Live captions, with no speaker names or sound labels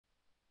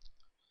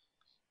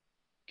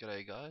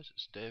G'day guys,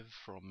 it's Dev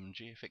from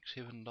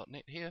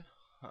gfxheaven.net here.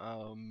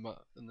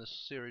 In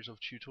this series of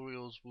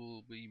tutorials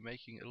we'll be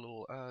making a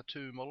little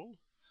R2 model,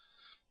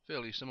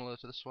 fairly similar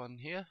to this one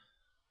here.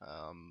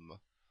 I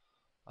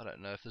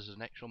don't know if this is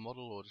an actual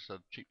model or just a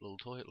cheap little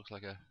toy. It looks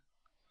like a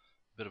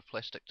bit of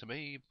plastic to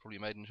me, probably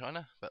made in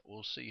China, but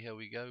we'll see how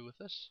we go with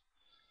this.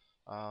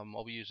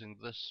 I'll be using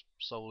this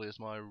solely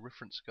as my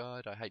reference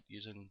guide. I hate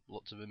using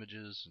lots of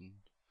images and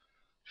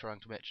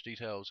trying to match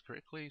details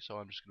correctly, so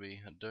I'm just going to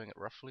be doing it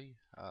roughly.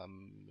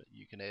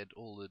 You can add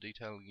all the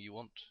detailing you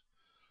want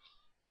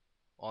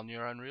on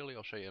your own really.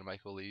 I'll show you how to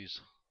make all these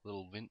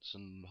little vents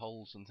and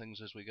holes and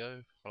things as we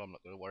go, but I'm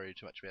not going to worry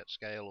too much about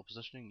scale or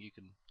positioning. You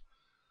can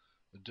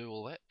do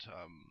all that.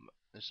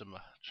 There's some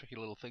tricky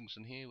little things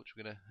in here which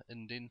we're going to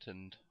indent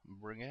and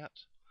bring out,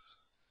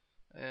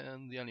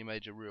 and the only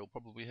major real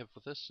problem we have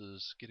with this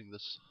is getting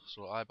this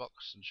sort of eye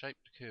box and shape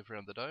to curve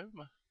around the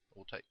dome.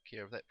 We'll take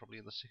care of that probably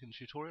in the second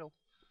tutorial.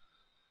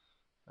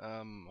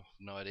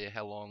 No idea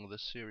how long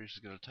this series is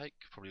going to take.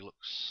 Probably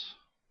looks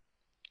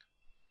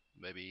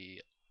maybe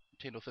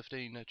 10 or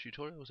 15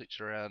 tutorials, each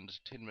around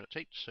 10 minutes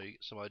each, so you get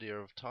some idea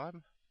of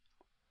time.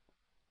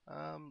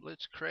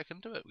 Let's crack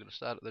into it. We're going to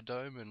start at the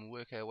dome and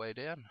work our way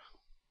down.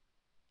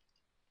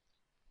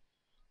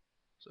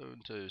 So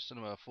into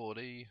Cinema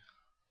 4D,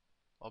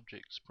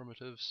 Objects,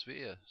 Primitive,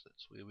 Sphere.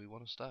 That's where we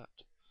want to start.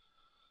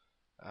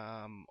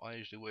 I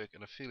usually work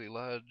in a fairly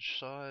large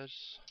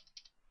size.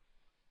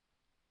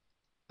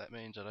 That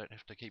means I don't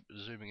have to keep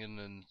zooming in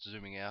and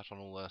zooming out on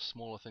all the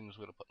smaller things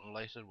we're going to put in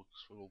later.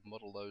 We'll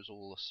model those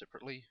all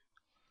separately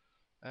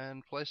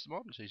and place them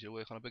on. It's easier to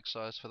work on a big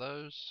size for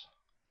those.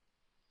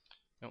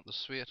 You want the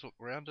sphere to look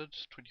rounded.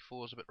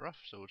 24 is a bit rough,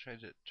 so we'll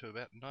change it to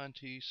about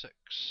 96.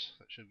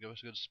 That should give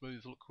us a good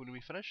smooth look when we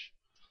finish.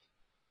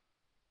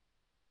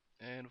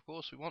 And of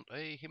course we want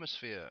a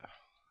hemisphere.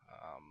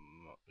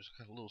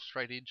 There's a little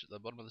straight edge at the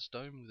bottom of this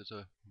dome. There's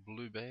a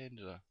blue band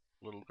and a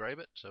little grey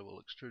bit, so we'll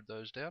extrude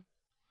those down.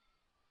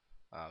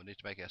 We need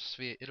to make our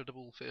sphere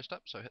editable first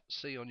up, so hit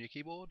C on your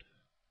keyboard.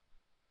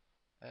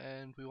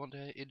 And we want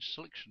our edge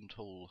selection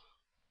tool.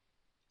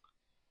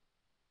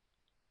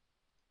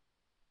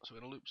 So we're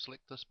going to loop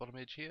select this bottom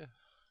edge here.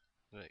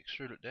 I'm going to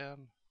extrude it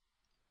down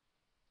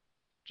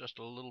just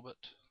a little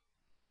bit.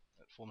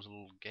 That forms a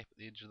little gap at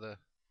the edge of the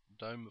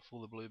dome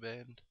before the blue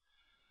band.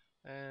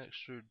 And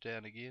extrude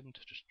down again,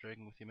 just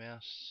dragging with your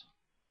mouse.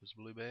 There's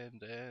a blue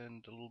band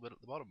and a little bit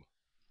at the bottom.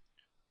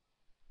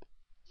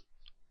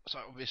 So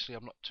obviously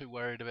I'm not too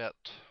worried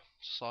about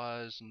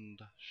size and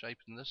shape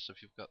in this.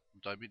 If you've got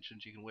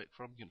dimensions you can work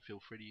from, you can feel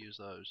free to use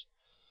those.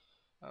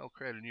 I'll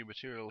create a new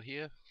material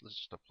here. This is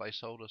just a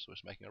placeholder, so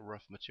it's making a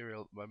rough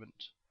material at the moment.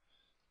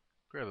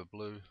 Grab a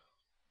blue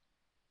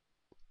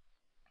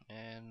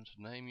and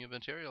name your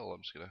material.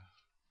 I'm just going to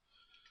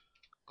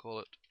call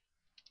it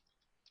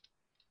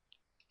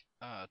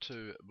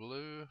R2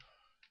 blue.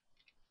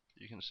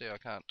 You can see I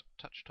can't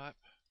touch type.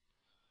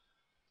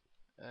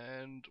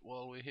 And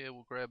while we're here,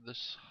 we'll grab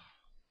this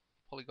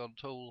polygon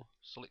tool,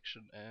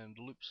 selection, and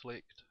loop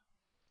select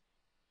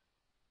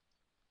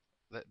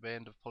that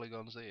band of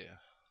polygons there.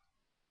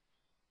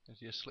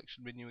 Into your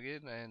selection menu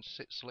again and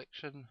set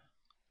selection.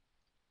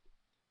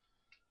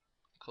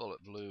 Call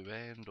it blue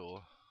band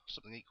or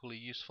something equally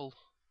useful.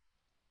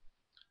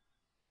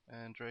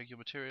 And drag your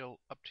material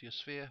up to your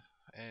sphere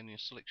and your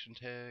selection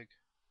tag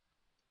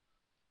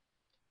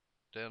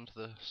down to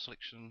the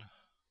selection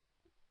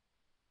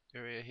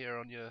area here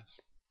on your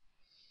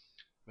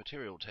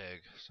material tag.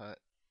 So that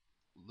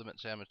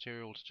limits our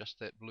material to just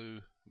that blue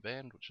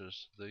band, which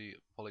is the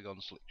polygon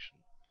selection.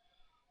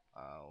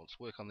 Let's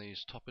work on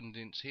these top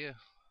indents here.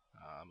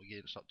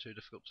 Again, it's not too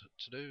difficult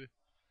to do.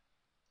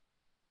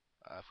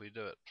 If we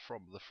do it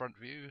from the front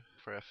view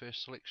for our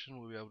first selection,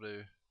 we'll be able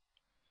to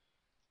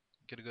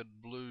get a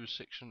good blue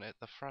section at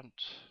the front,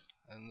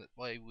 and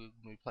that way when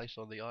we place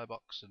on the eye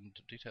box and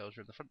details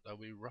around the front, they'll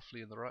be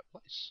roughly in the right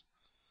place.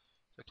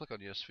 So click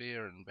on your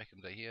sphere and back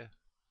into here.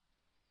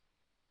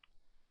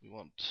 We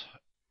want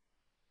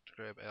to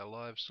grab our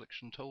live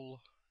selection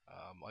tool.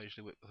 I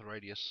usually work with a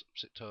radius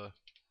set to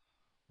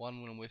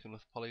 1 when I'm working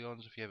with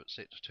polygons. If you have it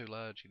set to too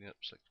large, you can end up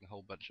selecting a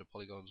whole bunch of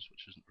polygons,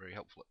 which isn't very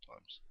helpful at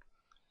times.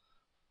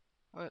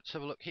 Let's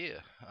have a look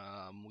here.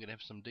 We're going to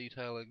have some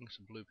detailing,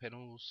 some blue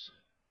panels,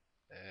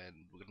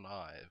 and we've got an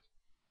eye.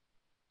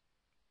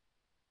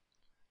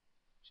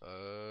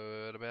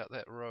 So at about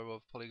that row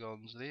of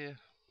polygons there,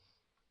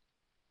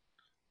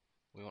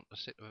 we want a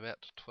set of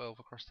about 12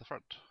 across the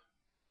front.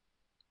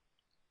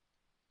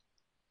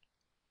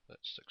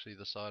 That's 6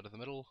 either side of the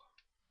middle.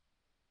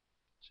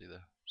 See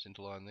the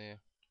centre line there.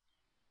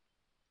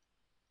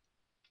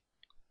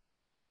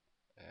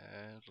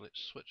 And let's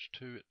switch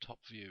to top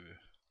view.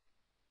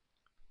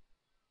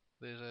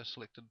 There's our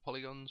selected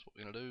polygons. What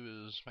we're going to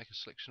do is make a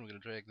selection. We're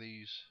going to drag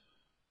these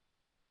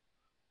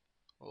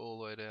all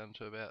the way down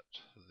to about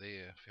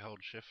there. If you hold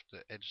shift,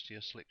 that adds to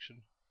your selection.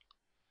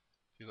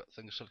 If you've got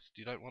things selected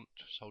you don't want,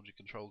 just hold your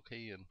control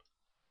key and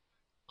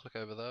click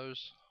over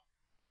those.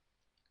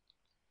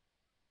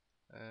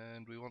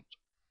 And we want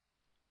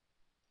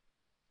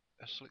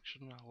a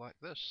selection like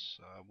this,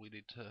 we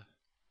need to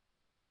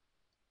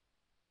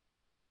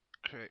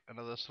create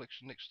another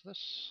selection next to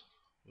this.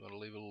 We're going to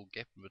leave a little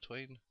gap in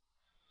between,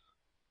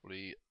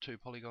 probably 2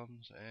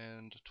 polygons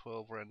and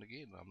 12 round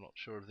again. I'm not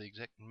sure of the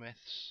exact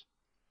maths.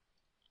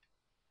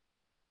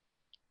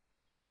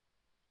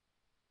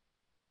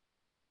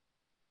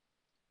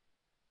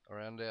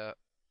 Around our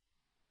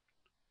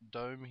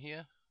dome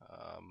here,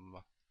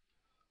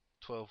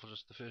 12 was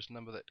just the first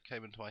number that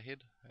came into my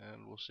head,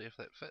 and we'll see if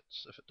that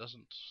fits. If it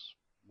doesn't,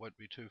 won't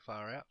be too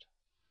far out.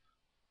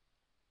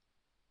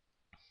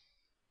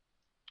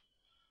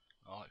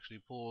 I'll actually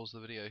pause the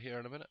video here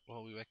in a minute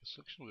while we make a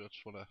selection. We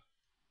just want to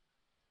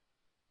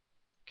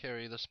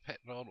carry this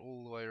pattern on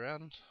all the way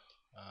around.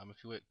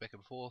 If you work back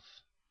and forth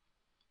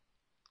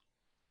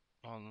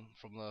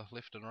from the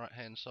left and right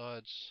hand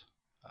sides,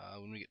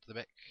 when we get to the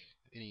back,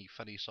 any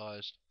funny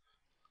sized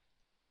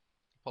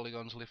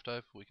polygons left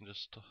over we can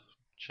just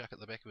chuck at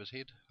the back of his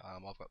head.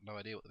 I've got no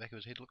idea what the back of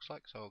his head looks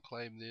like, so I'll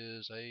claim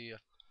there's a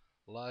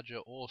larger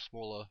or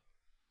smaller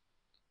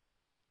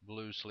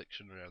blue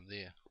selection around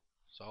there.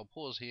 So I'll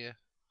pause here,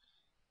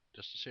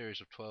 just a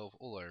series of 12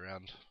 all the way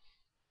around.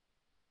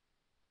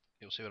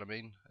 You'll see what I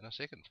mean in a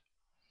second.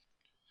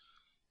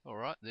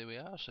 Alright, there we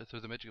are. So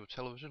through the magic of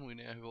television we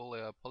now have all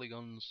our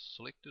polygons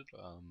selected.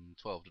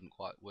 12 didn't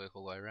quite work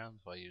all the way around,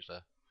 so I used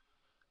a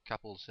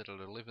couple set at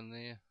 11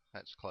 there.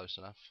 That's close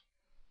enough.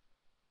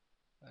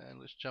 And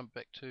let's jump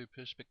back to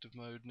perspective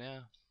mode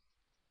now.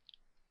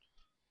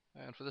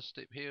 And for this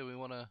step here we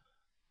want to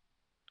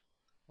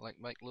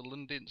make little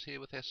indents here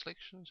with our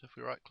selections. If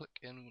we right click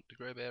and we want to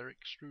grab our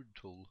extrude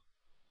tool.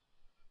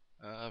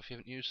 If you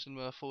haven't used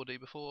Cinema 4D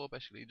before,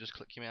 basically just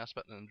click your mouse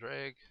button and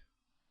drag.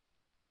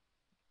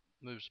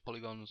 Moves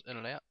polygons in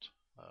and out.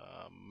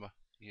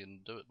 You can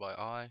do it by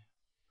eye.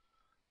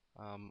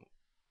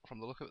 From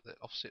the look of it,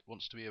 that offset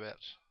wants to be about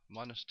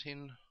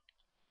 -10.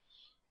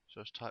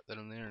 So just type that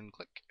in there and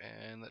click,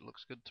 and that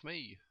looks good to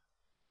me.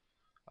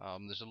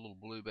 There's a little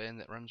blue band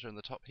that runs around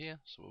the top here,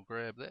 so we'll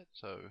grab that.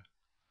 So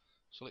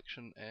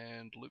selection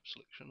and loop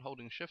selection,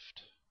 holding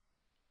shift.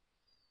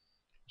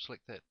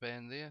 Select that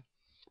band there,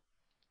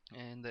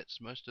 and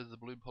that's most of the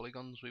blue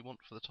polygons we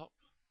want for the top.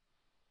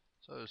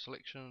 So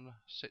selection,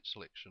 set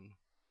selection.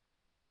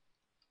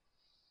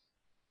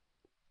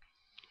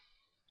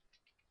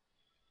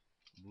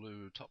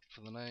 Blue top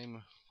for the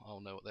name. I'll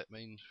know what that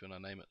means. If you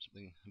want to name it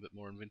something a bit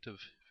more inventive,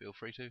 feel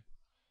free to.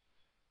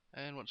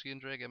 And once again,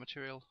 drag our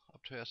material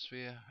up to our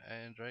sphere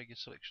and drag your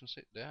selection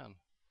set down.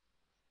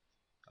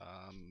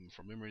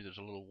 From memory, there's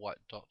a little white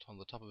dot on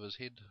the top of his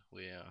head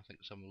where I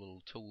think some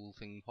little tool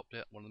thing popped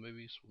out in one of the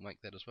movies. We'll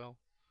make that as well.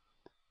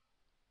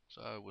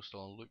 So we're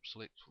still on loop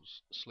select. We'll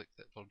select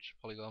that bunch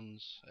of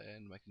polygons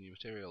and make a new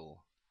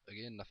material.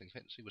 Again, nothing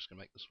fancy. We're just going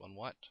to make this one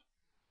white.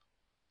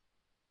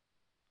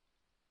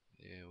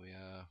 There we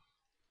are.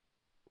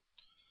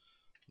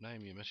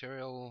 Name your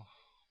material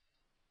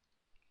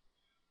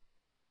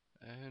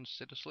and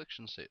set a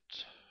selection set.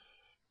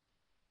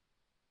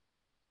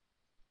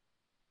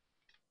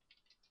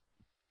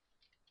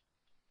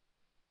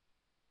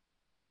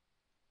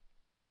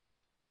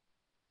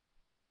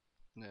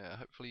 Now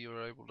hopefully you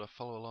were able to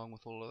follow along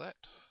with all of that.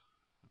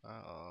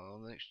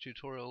 On the next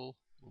tutorial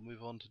we'll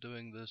move on to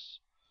doing this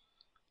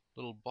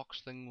little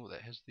box thing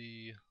that has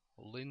the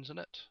lens in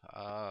it.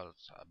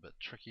 It's a bit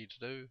tricky to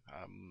do,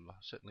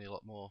 certainly a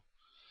lot more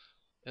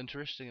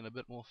interesting and a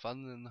bit more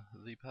fun than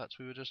the parts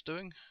we were just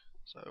doing.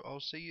 So I'll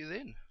see you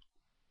then.